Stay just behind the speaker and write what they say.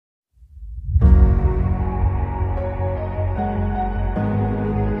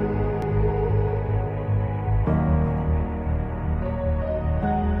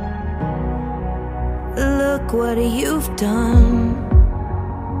look what you've done.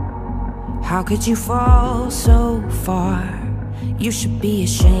 How could you fall so far? You should be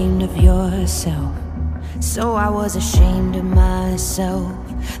ashamed of yourself. So I was ashamed of myself.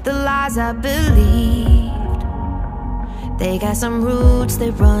 The lies I believed, they got some roots,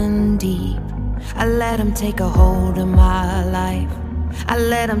 they run deep. I let them take a hold of my life. I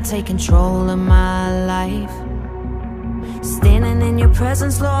let them take control of my life. Standing in your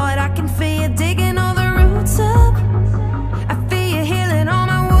presence, Lord, I can feel you digging all the roots up. I feel you healing all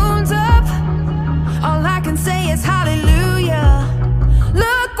my wounds up. All I can say is hallelujah.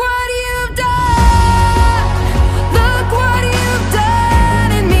 Look what you've done. Look what you've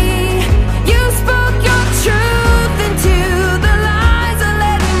done in me. You spoke your truth into the lies I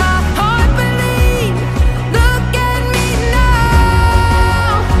let my heart believe. Look at me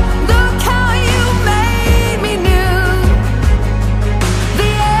now. Look how you made me new.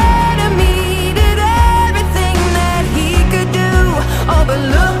 The enemy did everything that he could do. Oh, but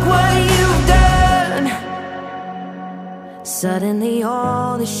look what you've done. Suddenly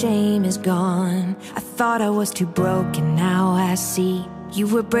all the shame is gone. I thought I was too broken, now I see you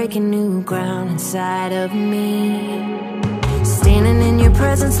were breaking new ground inside of me. Standing in your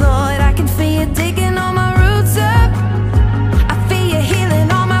presence, Lord, I can feel you digging all my roots up. I feel you healing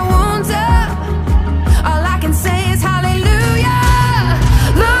all my wounds up. All I can say is hallelujah.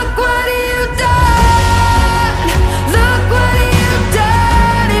 Look what you've done. Look what you've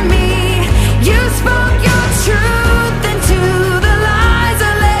done in me. You spoke your truth into the lies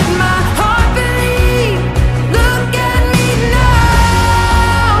I let my heart believe. Look at me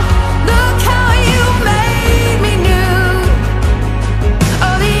now. Look how you made me new.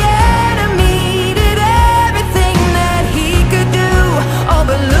 Oh, the enemy did everything that he could do. Oh,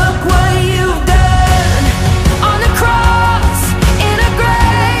 but look what you've done. On the cross, in a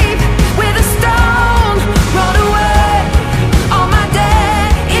grave, with a stone rolled away. All my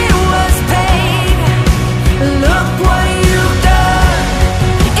debt, it was paid. Look what you've done.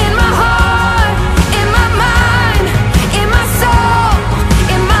 In my heart, in my mind, in my soul,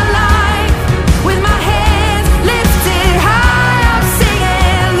 in my life. With my hands lifted high, I'm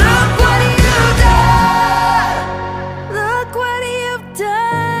singing. Look what you've done. Look what you've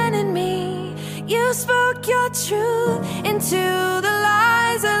done in me. You spoke your truth into the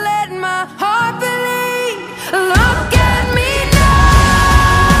lies I let my heart believe. Look at me now.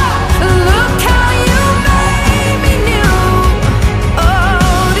 Look how you made me new.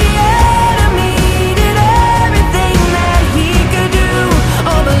 Oh, the enemy did everything that he could do.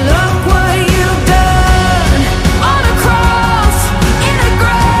 Oh, but look what you've done. On a cross, in a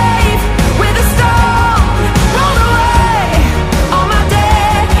grave, with a stone rolled away. All my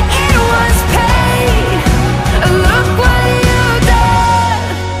debt, it was paid. Look what you've done.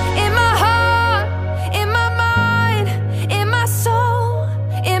 In my heart, in my mind, in my soul,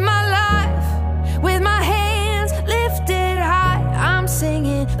 in my life. With my hands lifted high, I'm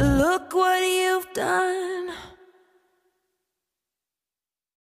singing. Look what you've done.